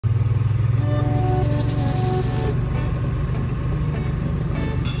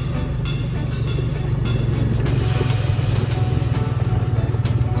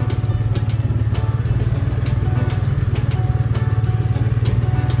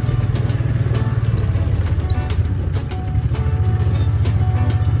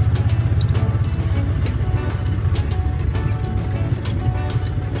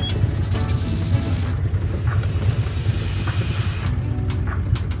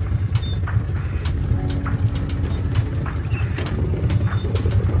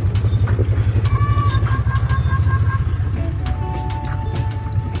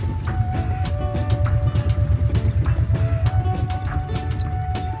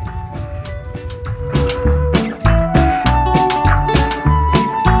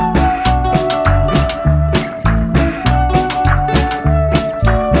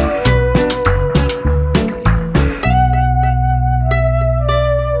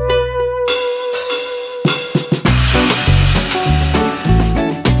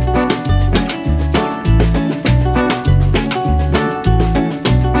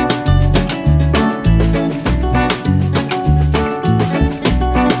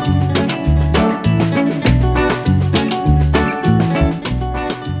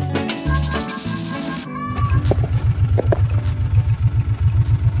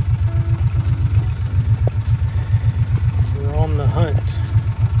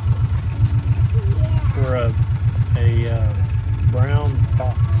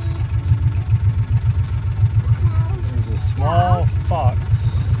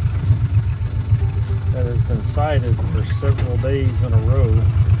several days in a row.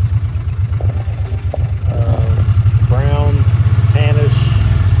 Brown, tannish,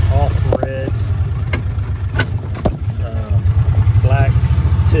 off red, black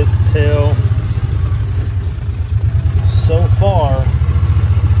tip tail. So far,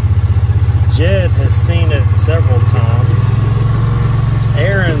 Jed has seen it several times.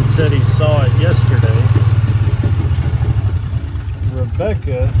 Aaron said he saw it yesterday.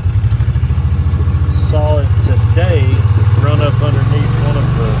 Rebecca saw it today run up underneath one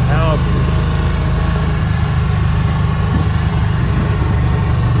of the houses.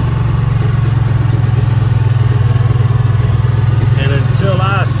 And until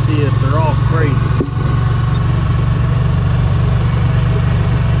I see it, they're all crazy.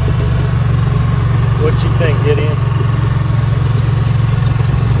 What you think, Gideon?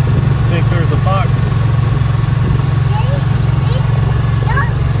 Think there's a fox?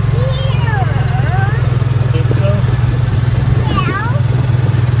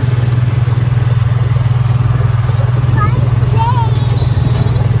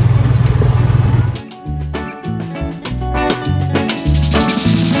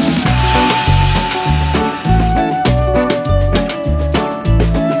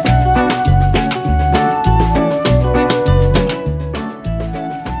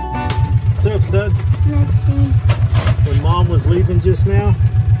 Just now,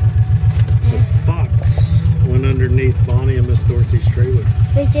 the fox went underneath Bonnie and Miss Dorothy's trailer.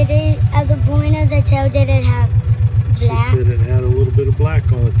 But did it, at the point of the tail, did it have black? She said it had a little bit of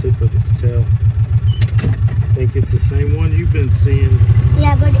black on the tip of its tail. I think it's the same one you've been seeing.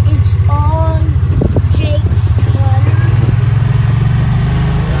 Yeah, but it's all Jake's color.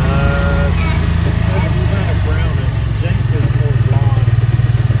 It's kind of brownish. Jake is more blonde.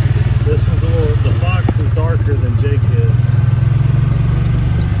 This one's a little, the fox is darker than Jake is.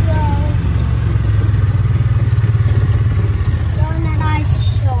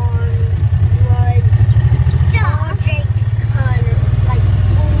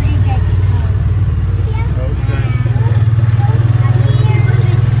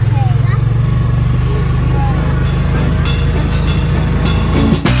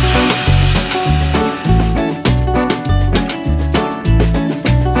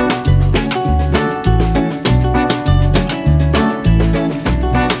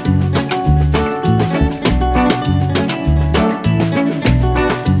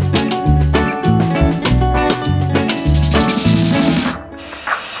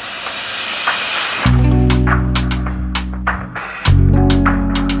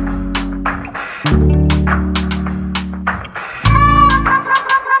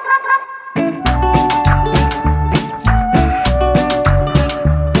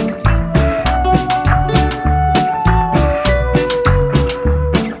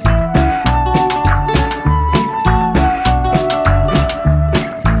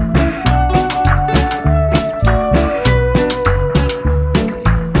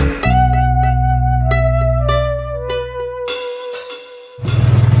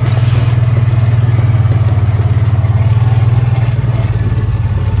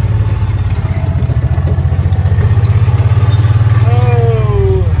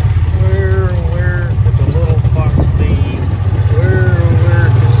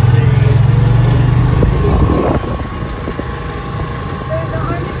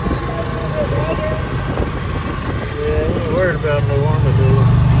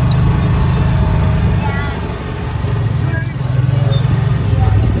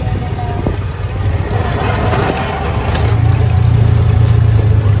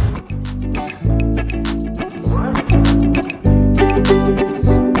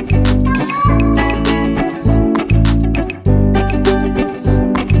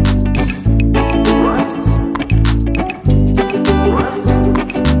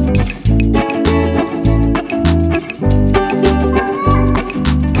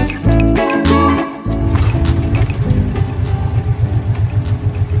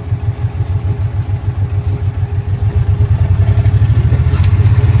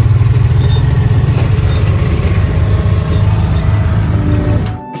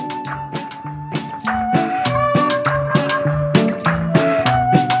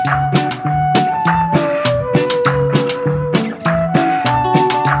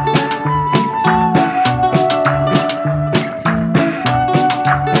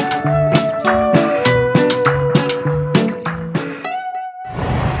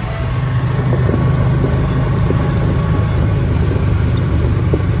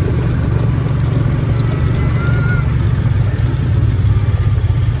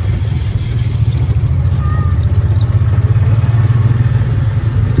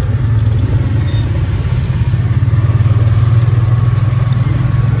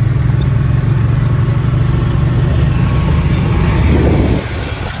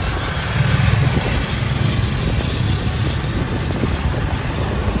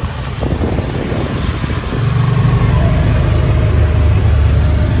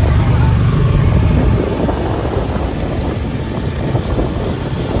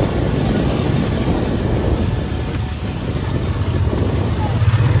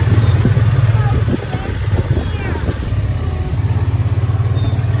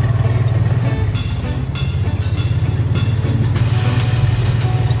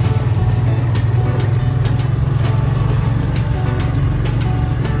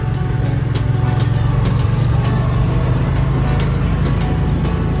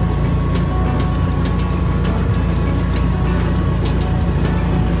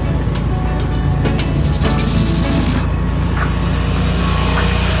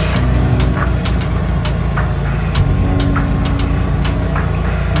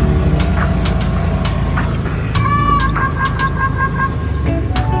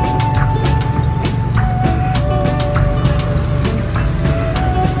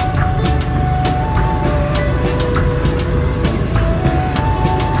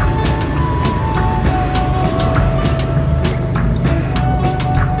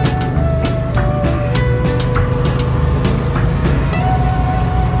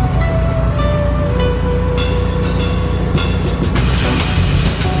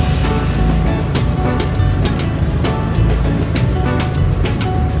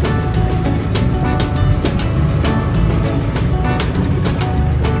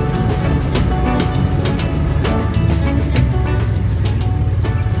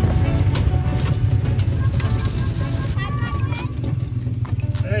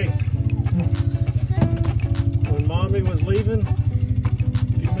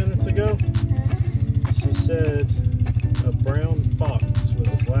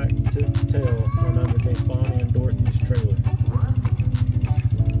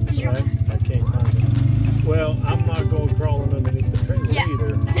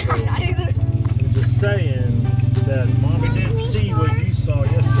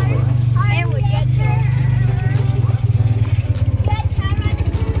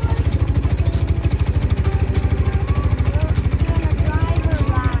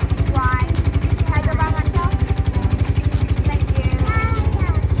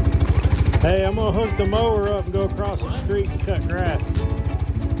 Hey, I'm gonna hook the mower up and go across the street and cut grass.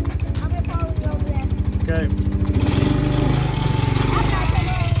 I'm gonna follow you over there. Okay.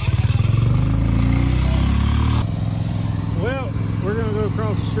 Well, we're gonna go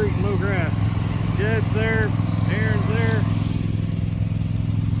across the street and mow grass. Jed's there, Aaron's there,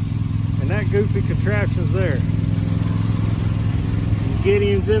 and that goofy contraption's there. And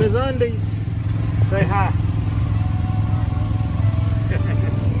Gideon's in his undies. Say hi.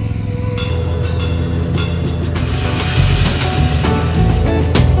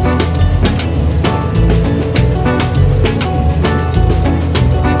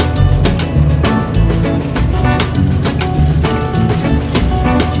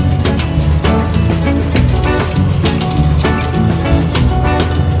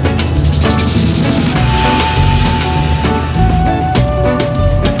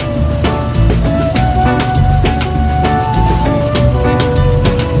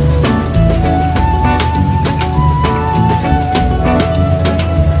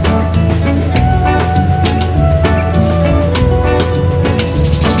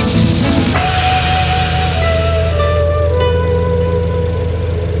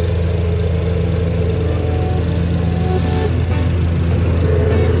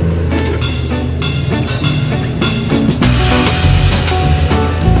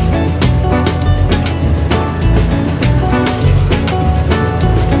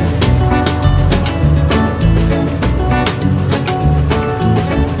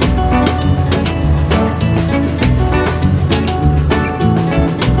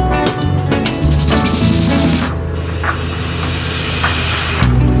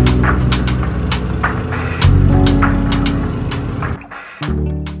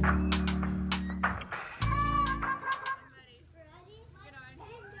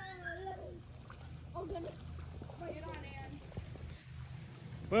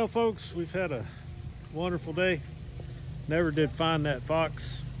 Well, folks, we've had a wonderful day. Never did find that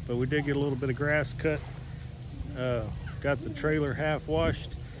fox, but we did get a little bit of grass cut. Got the trailer half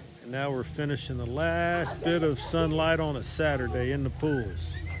washed, and now we're finishing the last bit of sunlight on a Saturday in the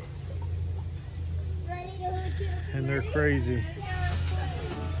pools. And they're crazy.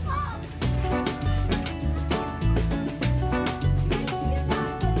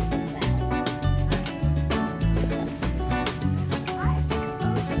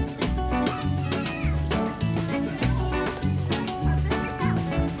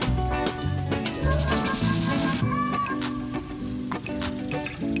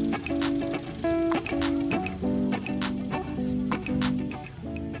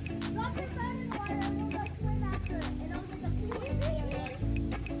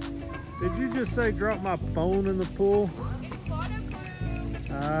 Did you just say drop my phone in the pool?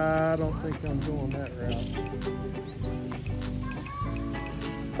 I don't think I'm going that route.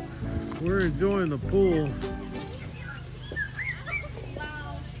 We're enjoying the pool,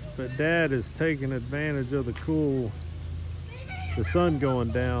 but Dad is taking advantage of the sun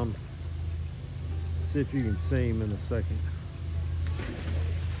going down. See if you can see him in a second.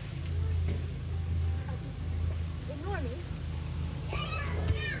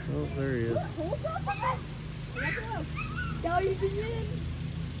 Oh, there he is.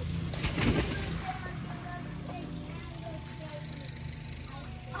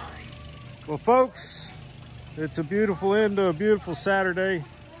 Well, folks, it's a beautiful end to a beautiful Saturday.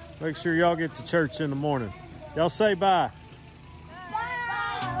 Make sure y'all get to church in the morning. Y'all say bye.